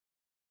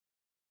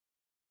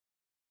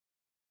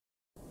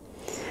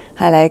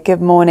Hello,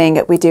 good morning.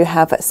 We do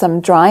have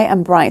some dry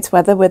and bright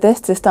weather with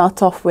us to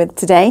start off with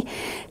today.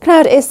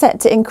 Cloud is set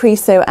to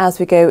increase so as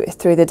we go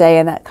through the day,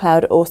 and that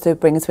cloud also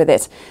brings with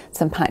it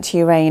some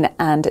patchy rain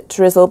and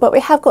drizzle. But we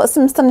have got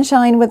some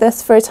sunshine with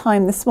us for a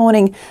time this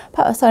morning.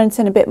 Perhaps starting to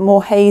turn a bit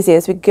more hazy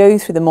as we go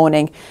through the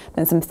morning.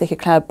 Then some thicker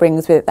cloud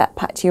brings with it that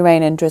patchy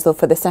rain and drizzle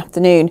for this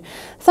afternoon.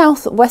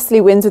 South-westerly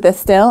winds with us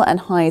still,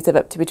 and highs of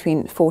up to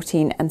between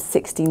 14 and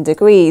 16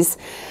 degrees.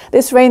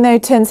 This rain though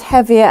turns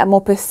heavier and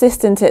more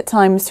persistent at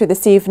times through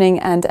this evening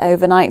and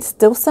overnight.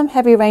 Still some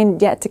heavy rain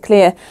yet to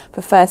clear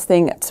for first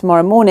thing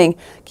tomorrow morning,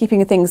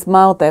 keeping things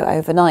mild though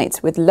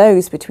overnight with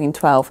lows between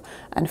 12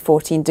 and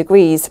 14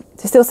 degrees.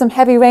 So still some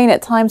heavy rain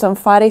at times on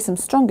Friday. Some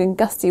strong and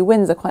gusty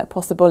winds are quite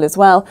possible as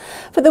well.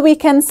 For the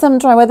weekend, some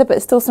dry weather,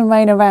 but still some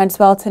rain around as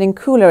well, turning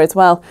cooler as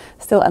well.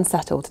 Still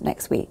unsettled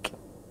next week.